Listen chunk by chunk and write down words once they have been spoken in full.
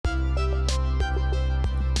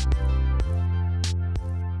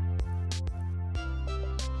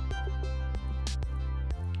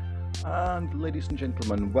And ladies and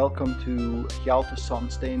gentlemen, welcome to Hjalte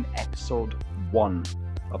Sonstein episode 1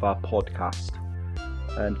 of our podcast.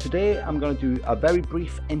 And today I'm going to do a very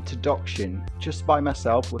brief introduction just by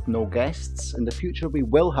myself with no guests. In the future we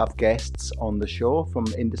will have guests on the show, from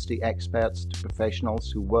industry experts to professionals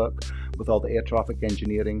who work with all the air traffic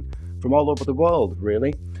engineering from all over the world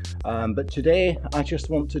really. But today I just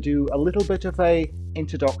want to do a little bit of a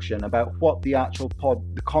introduction about what the actual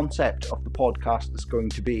the concept of the podcast is going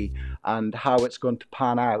to be and how it's going to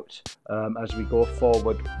pan out as we go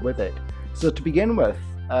forward with it. So to begin with,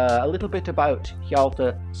 a little bit about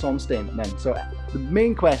Hjalte Sonstein then. So the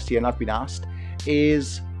main question I've been asked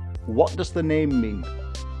is, what does the name mean?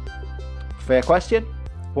 Fair question.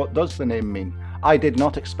 What does the name mean? I did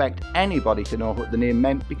not expect anybody to know what the name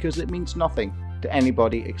meant because it means nothing to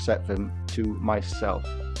anybody except to myself.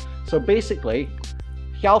 So basically,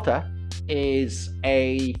 Hjalte is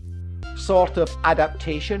a sort of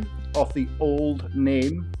adaptation of the old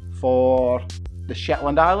name for the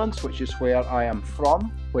Shetland Islands, which is where I am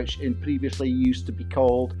from, which previously used to be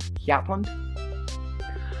called Hjaltland.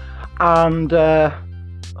 And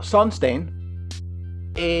Sonstein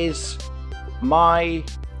is my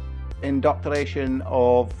indoctrination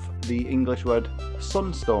of the English word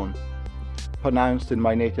sunstone, pronounced in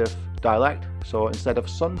my native dialect. So instead of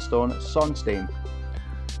sunstone, it's Sonstein.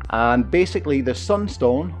 And basically the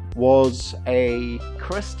sunstone was a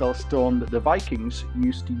crystal stone that the Vikings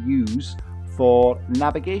used to use for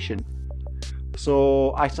navigation.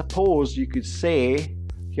 So I suppose you could say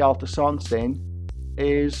Hjalte Sonstein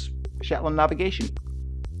is Shetland navigation.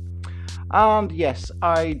 And yes,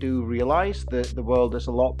 I do realise that the world is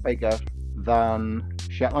a lot bigger than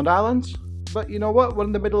Shetland Islands, but you know what, we're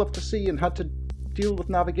in the middle of the sea and had to deal with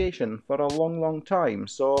navigation for a long time,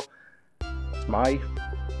 so it's my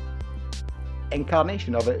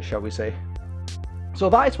incarnation of it, shall we say. So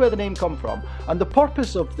that is where the name comes from, and the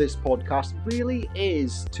purpose of this podcast really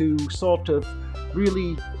is to sort of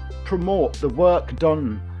really promote the work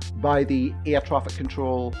done by the air traffic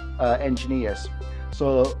control engineers.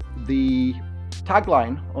 So the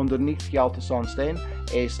tagline underneath Hjalte Sonstein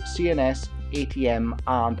is CNS, ATM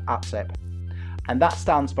and ATSEP. And that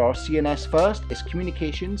stands for CNS first is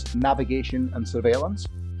communications, navigation and surveillance.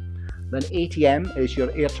 Then ATM is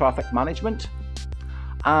your air traffic management.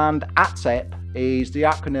 And ATSEP is the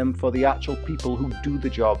acronym for the actual people who do the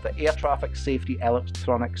job, the air traffic safety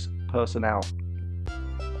electronics personnel.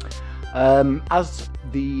 As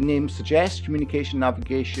the name suggests, communication,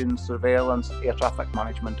 navigation, surveillance, air traffic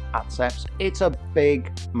management, ATSEPs, it's a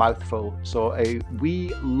big mouthful. So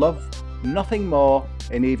we love nothing more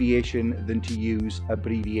in aviation than to use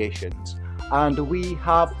abbreviations, and we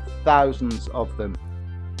have thousands of them.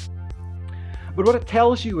 But what it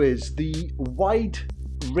tells you is the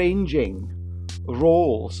wide-ranging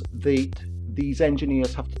roles that these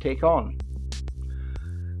engineers have to take on,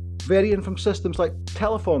 varying from systems like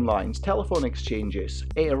telephone lines, telephone exchanges,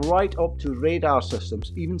 right up to radar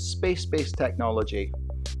systems, even space-based technology.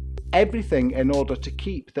 Everything in order to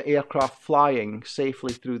keep the aircraft flying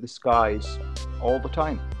safely through the skies all the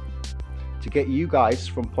time, to get you guys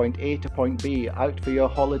from point A to point B out for your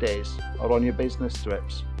holidays or on your business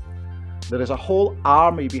trips. There is a whole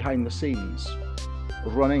army behind the scenes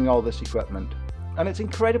running all this equipment, and it's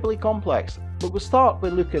incredibly complex. But we'll start by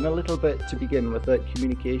looking a little bit to begin with at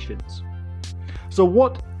communications. So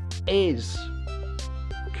what is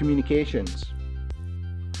communications?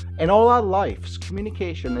 In all our lives,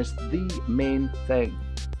 communication is the main thing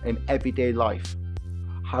in everyday life.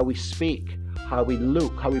 How we speak, how we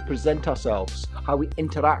look, how we present ourselves, how we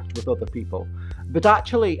interact with other people. But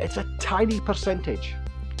actually, it's a tiny percentage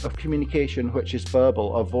of communication which is verbal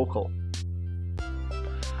or vocal.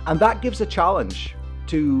 And that gives a challenge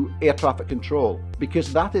to air traffic control,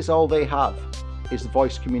 because that is all they have, is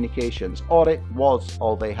voice communications, or it was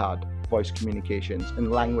all they had, voice communications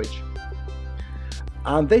and language.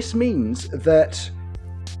 And this means that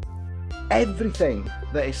everything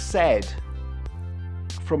that is said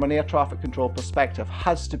from an air traffic control perspective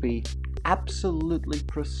has to be absolutely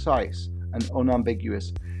precise and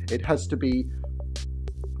unambiguous. It has to be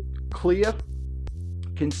clear,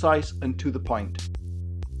 concise and to the point,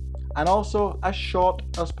 and also as short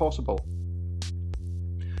as possible.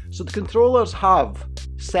 So the controllers have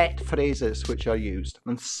set phrases which are used,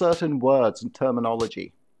 and certain words and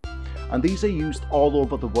terminology, and these are used all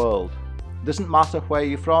over the world. It doesn't matter where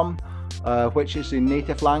you're from, which is your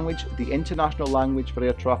native language. The international language for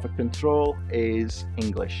air traffic control is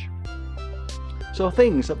English. So a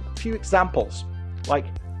few examples, like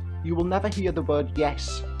you will never hear the word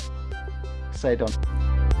yes said on.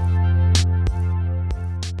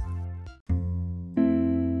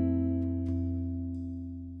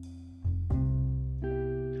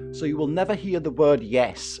 So you will never hear the word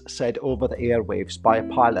yes said over the airwaves by a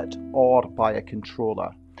pilot or by a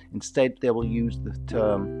controller. Instead, they will use the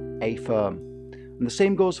term affirm. And the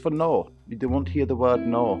same goes for no. You won't hear the word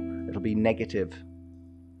no. It'll be negative.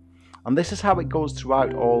 And this is how it goes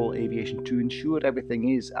throughout all aviation to ensure everything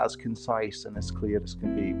is as concise and as clear as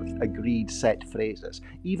can be with agreed set phrases.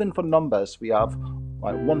 Even for numbers, we have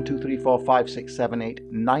like 1, 2, 3, 4, 5, 6, 7, 8,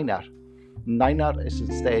 niner. Niner is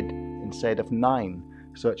instead of 9.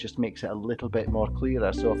 So it just makes it a little bit more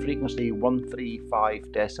clearer. So frequency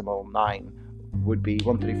 135.9 would be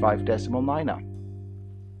 135.9er.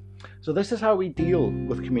 So this is how we deal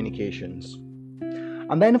with communications.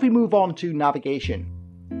 And then if we move on to navigation.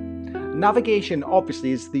 Navigation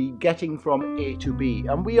obviously is the getting from A to B,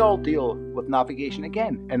 and we all deal with navigation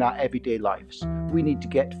again in our everyday lives. We need to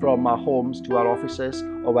get from our homes to our offices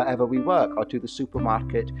or wherever we work, or to the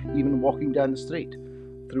supermarket, even walking down the street,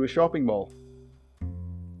 through a shopping mall.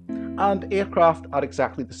 And aircraft are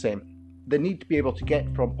exactly the same. They need to be able to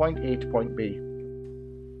get from point A to point B.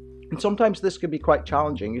 And sometimes this can be quite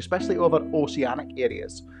challenging, especially over oceanic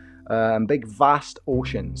areas, big vast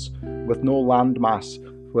oceans with no landmass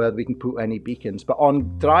where we can put any beacons. But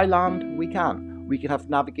on dry land, we can have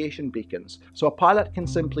navigation beacons. So a pilot can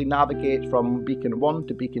simply navigate from beacon 1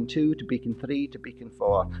 to beacon 2 to beacon 3 to beacon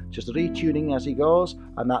 4, just retuning as he goes,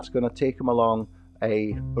 and that's going to take him along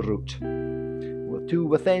a route to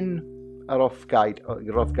within a rough guided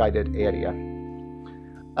area.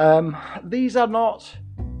 These are not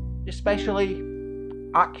especially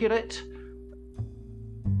accurate,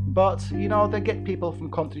 but they get people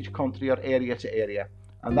from country to country or area to area,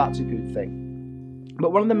 and that's a good thing.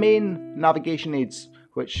 But one of the main navigation aids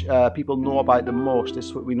which people know about the most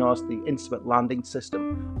is what we know as the Instrument Landing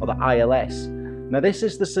System, or the ILS. Now this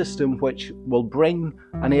is the system which will bring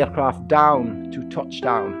an aircraft down to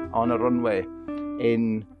touchdown on a runway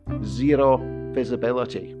in zero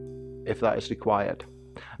visibility, if that is required.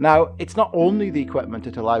 Now, it's not only the equipment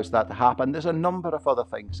that allows that to happen. There's a number of other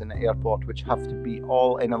things in the airport which have to be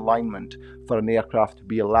all in alignment for an aircraft to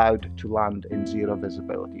be allowed to land in zero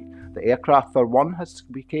visibility. The aircraft, for one, has to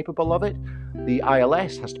be capable of it. The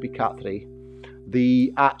ILS has to be Cat 3.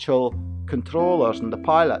 The actual controllers and the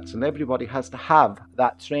pilots and everybody has to have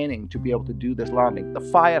that training to be able to do this landing.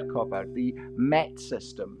 The fire cover, the MET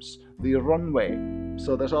systems, the runway.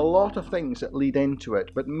 So there's a lot of things that lead into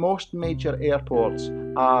it, but most major airports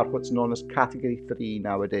are what's known as Category 3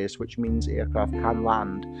 nowadays, which means aircraft can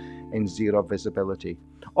land in zero visibility.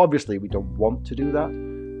 Obviously, we don't want to do that,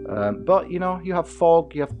 but you have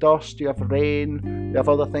fog, you have dust, you have rain, you have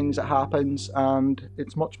other things that happens, and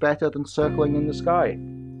it's much better than circling in the sky.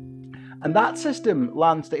 And that system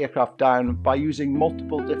lands the aircraft down by using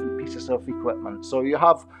multiple different pieces of equipment. So you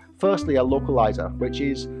have, firstly, a localizer, which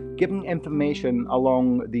is giving information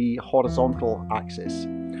along the horizontal axis.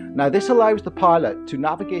 Now, this allows the pilot to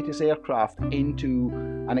navigate his aircraft into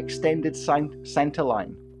an extended center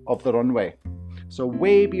line of the runway. So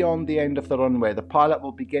way beyond the end of the runway, the pilot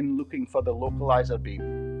will begin looking for the localizer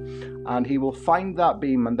beam. And he will find that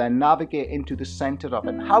beam and then navigate into the center of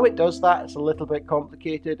it. How it does that is a little bit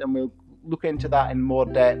complicated, and we'll look into that in more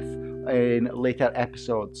depth in later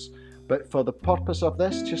episodes. But for the purpose of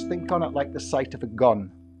this, just think on it like the sight of a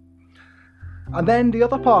gun. And then the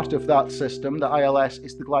other part of that system, the ILS,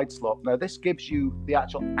 is the glide slope. Now this gives you the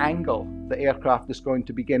actual angle the aircraft is going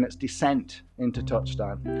to begin its descent into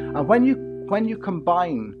touchdown. And when you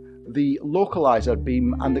combine the localizer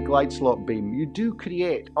beam and the glide slope beam, you do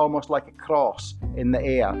create almost like a cross in the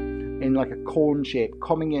air, in like a cone shape,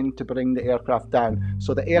 coming in to bring the aircraft down.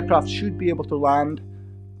 So the aircraft should be able to land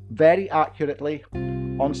very accurately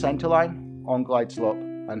on centerline, on glide slope,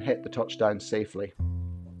 and hit the touchdown safely.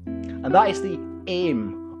 And that is the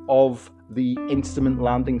aim of the instrument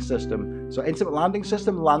landing system. So instrument landing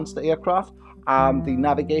system lands the aircraft, and the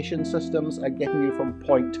navigation systems are getting you from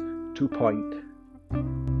point to point.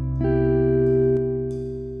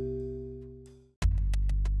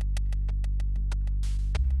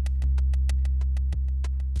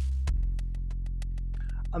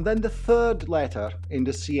 And then the third letter in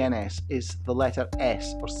the CNS is the letter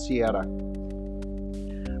S, or Sierra.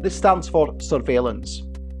 This stands for surveillance.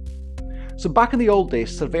 So back in the old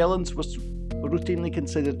days, surveillance was routinely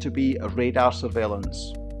considered to be a radar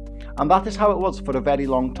surveillance. And that is how it was for a very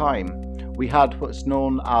long time. We had what's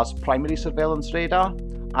known as primary surveillance radar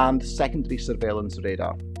and secondary surveillance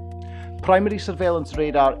radar. Primary surveillance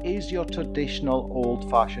radar is your traditional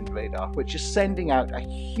old-fashioned radar, which is sending out a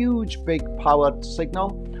huge big powered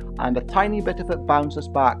signal, and a tiny bit of it bounces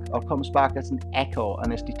back or comes back as an echo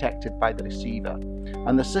and is detected by the receiver.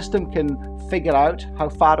 And the system can figure out how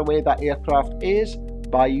far away that aircraft is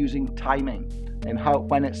by using timing and how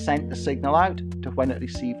when it sent the signal out to when it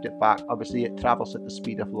received it back. Obviously it travels at the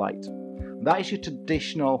speed of light. That is your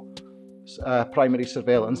traditional primary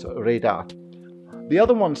surveillance radar. The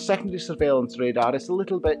other one, secondary surveillance radar, is a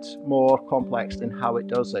little bit more complex in how it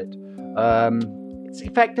does it. It's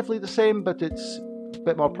effectively the same, but it's a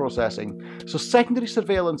bit more processing. So secondary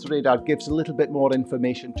surveillance radar gives a little bit more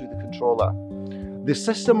information to the controller. The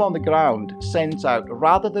system on the ground sends out,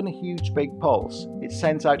 rather than a huge big pulse, it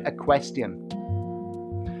sends out a question.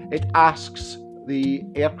 It asks the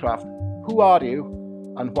aircraft, who are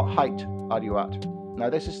you and what height are you at? Now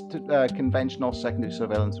this is conventional secondary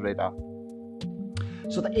surveillance radar.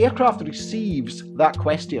 So the aircraft receives that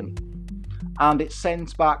question and it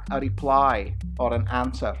sends back a reply or an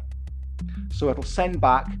answer. So it'll send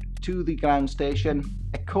back to the ground station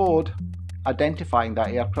a code identifying that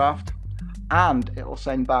aircraft, and it'll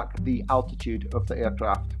send back the altitude of the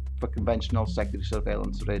aircraft for conventional secondary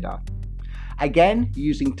surveillance radar. Again,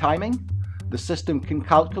 using timing, the system can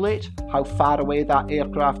calculate how far away that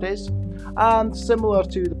aircraft is, and similar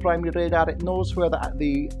to the primary radar, it knows where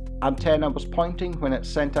the antenna was pointing when it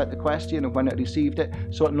sent out the question and when it received it,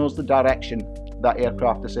 so it knows the direction that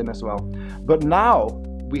aircraft is in as well. But now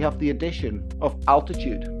we have the addition of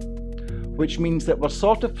altitude, which means that we're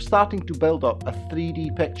sort of starting to build up a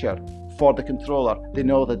 3D picture for the controller. They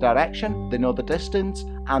know the direction, they know the distance,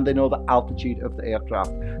 and they know the altitude of the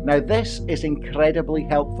aircraft. Now this is incredibly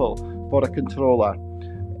helpful for a controller,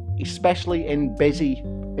 especially in busy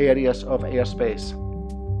areas of airspace.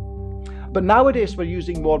 But nowadays we're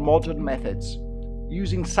using more modern methods,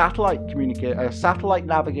 using satellite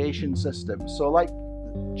navigation systems. So like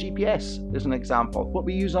GPS is an example. What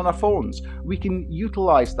we use on our phones, we can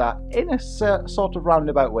utilize that in a sort of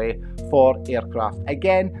roundabout way for aircraft.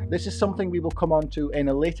 Again, this is something we will come on to in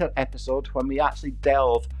a later episode when we actually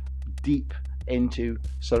delve deep into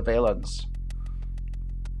surveillance.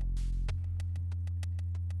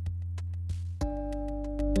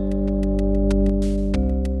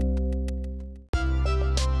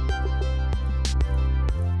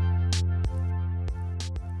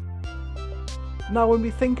 Now, when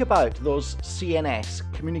we think about those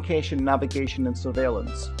CNS, communication, navigation and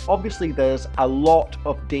surveillance, obviously there's a lot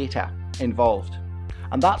of data involved.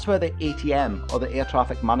 And that's where the ATM, or the air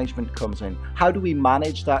traffic management, comes in. How do we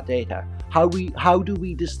manage that data? How do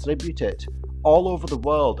we distribute it all over the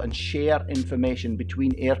world and share information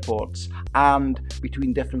between airports and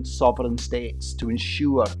between different sovereign states to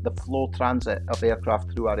ensure the flow transit of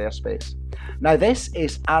aircraft through our airspace? Now, this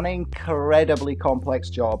is an incredibly complex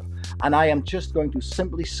job, and I am just going to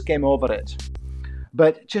simply skim over it.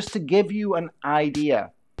 But just to give you an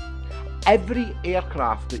idea, every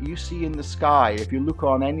aircraft that you see in the sky, if you look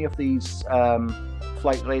on any of these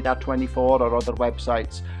Flight Radar 24 or other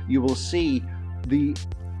websites, you will see the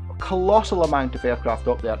colossal amount of aircraft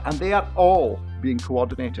up there, and they are all being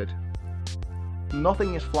coordinated.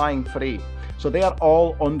 Nothing is flying free, so they are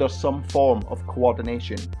all under some form of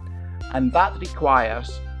coordination, and that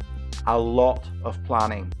requires a lot of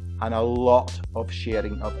planning and a lot of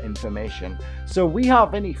sharing of information. So we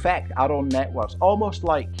have in effect our own networks, almost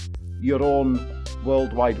like your own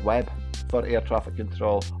World Wide Web for air traffic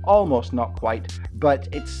control. Almost, not quite, but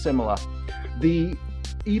it's similar.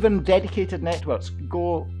 Even dedicated networks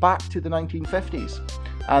go back to the 1950s,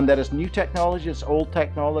 and there is new technology, there's old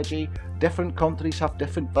technology. Different countries have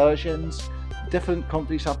different versions, different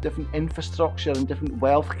countries have different infrastructure and different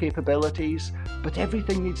wealth capabilities, but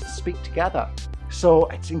everything needs to speak together. So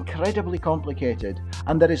it's incredibly complicated,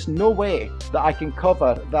 and there is no way that I can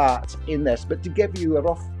cover that in this, but to give you a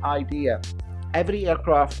rough idea, every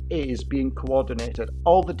aircraft is being coordinated.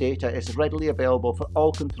 All the data is readily available for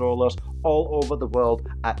all controllers all over the world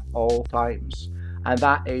at all times. And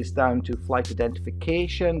that is down to flight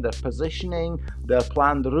identification, their positioning, their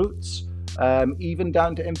planned routes, even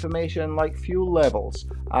down to information like fuel levels.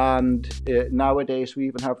 And nowadays we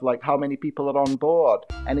even have like how many people are on board,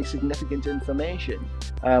 any significant information.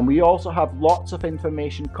 We also have lots of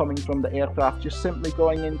information coming from the aircraft just simply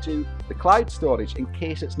going into the cloud storage in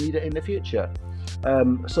case it's needed in the future.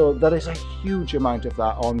 So there is a huge amount of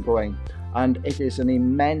that ongoing, and it is an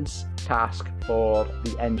immense task for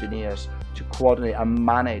the engineers to coordinate and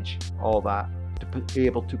manage all that, to be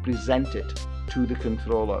able to present it to the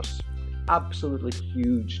controllers. Absolutely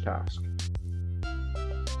huge task.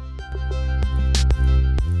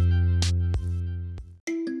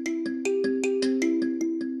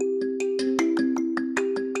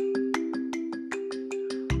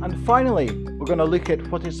 And finally, we're going to look at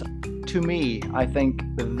what is, to me, I think,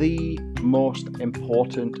 the most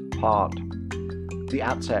important part, the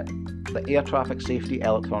ATSEP, the Air Traffic Safety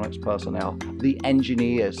Electronics Personnel. the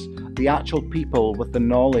engineers, the actual people with the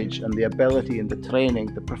knowledge and the ability and the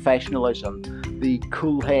training, the professionalism, the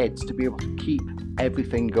cool heads to be able to keep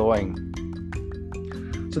everything going.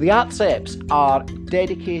 So the ATSEPs are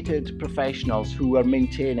dedicated professionals who are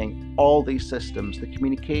maintaining all these systems, the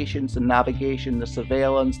communications, the navigation, the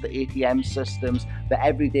surveillance, the ATM systems, the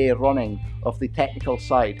everyday running of the technical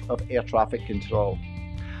side of air traffic control.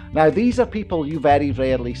 Now, these are people you very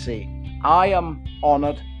rarely see. I am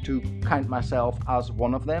honoured to count myself as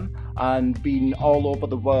one of them, and been all over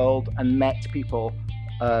the world and met people,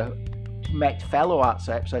 met fellow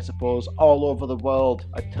ATSEPs, I suppose, all over the world.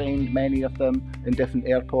 I trained many of them in different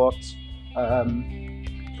airports,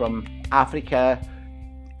 from Africa,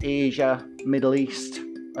 Asia, Middle East,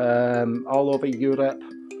 all over Europe.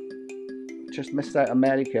 Just missed out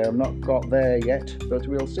America. I'm not got there yet, but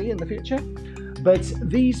we'll see in the future. But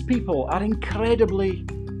these people are incredibly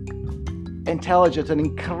intelligent and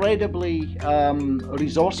incredibly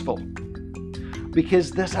resourceful,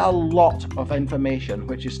 because there's a lot of information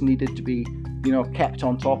which is needed to be, kept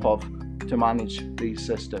on top of to manage these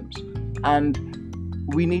systems, and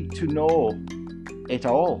we need to know it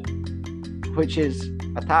all, which is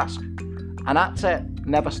a task. And ATSEP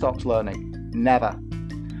never stops learning, never,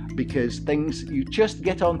 because you just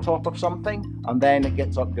get on top of something and then it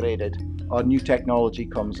gets upgraded or new technology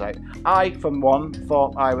comes out. I, for one,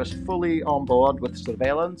 thought I was fully on board with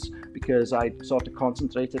surveillance because I sort of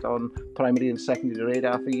concentrated on primary and secondary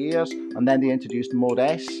radar for years, and then they introduced Mode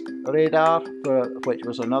S radar, which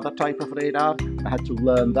was another type of radar. I had to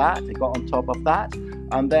learn that, I got on top of that,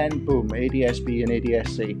 and then boom, ADS-B and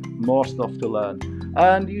ADS-C, more stuff to learn.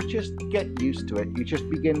 And you just get used to it, you just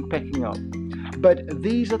begin picking up. But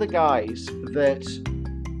these are the guys that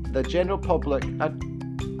the general public are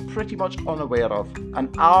pretty much unaware of.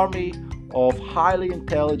 An army of highly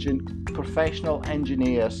intelligent professional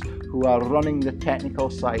engineers who are running the technical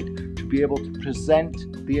side to be able to present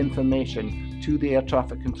the information to the air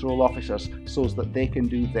traffic control officers so that they can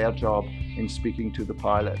do their job in speaking to the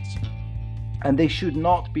pilots. And they should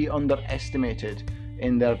not be underestimated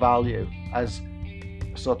in their value, as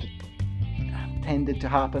sort of tended to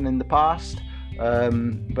happen in the past.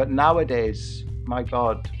 But nowadays, my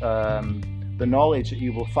God, the knowledge that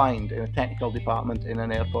you will find in a technical department in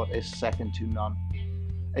an airport is second to none.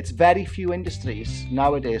 It's very few industries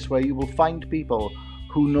nowadays where you will find people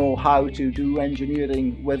who know how to do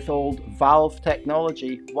engineering with old valve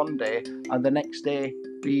technology one day and the next day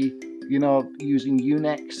be, using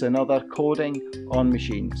Unix and other coding on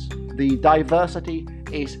machines. The diversity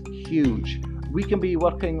is huge. We can be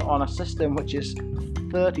working on a system which is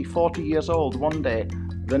 30, 40 years old one day,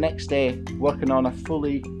 the next day working on a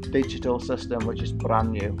fully digital system which is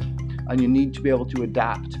brand new, and you need to be able to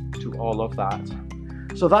adapt to all of that.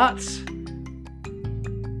 So that's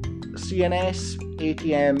CNS,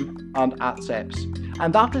 ATM and ATSEPs,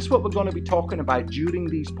 and that is what we're going to be talking about during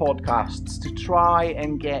these podcasts to try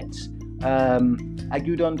and get a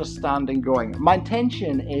good understanding going. My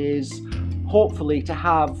intention is hopefully to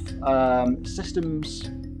have systems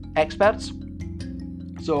experts.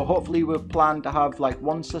 So hopefully we'll plan to have like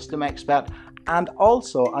one system expert and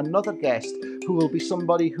also another guest who will be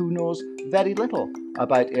somebody who knows very little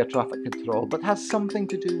about air traffic control but has something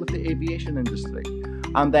to do with the aviation industry.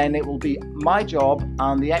 And then it will be my job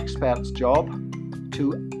and the expert's job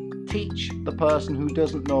to teach the person who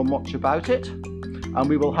doesn't know much about it. And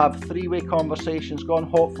we will have three-way conversations going,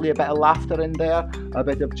 hopefully a bit of laughter in there, a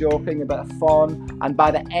bit of joking, a bit of fun. And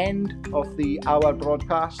by the end of the hour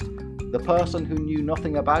broadcast, the person who knew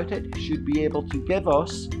nothing about it should be able to give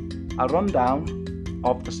us a rundown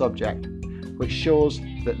of the subject, which shows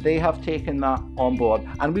that they have taken that on board.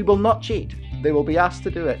 And we will not cheat. They will be asked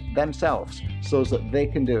to do it themselves so that they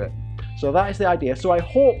can do it. So that is the idea. So I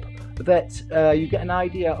hope that you get an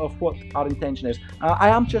idea of what our intention is. I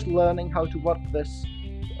am just learning how to work this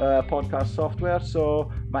podcast software,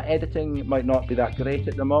 so my editing might not be that great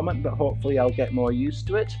at the moment, but hopefully I'll get more used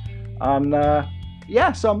to it. And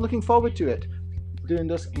so I'm looking forward to it, doing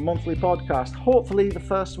this monthly podcast. Hopefully the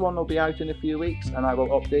first one will be out in a few weeks and I will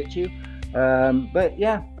update you. But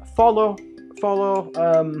yeah, follow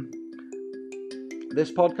this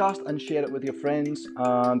podcast and share it with your friends,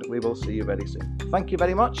 and we will see you very soon. Thank you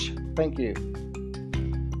very much. Thank you.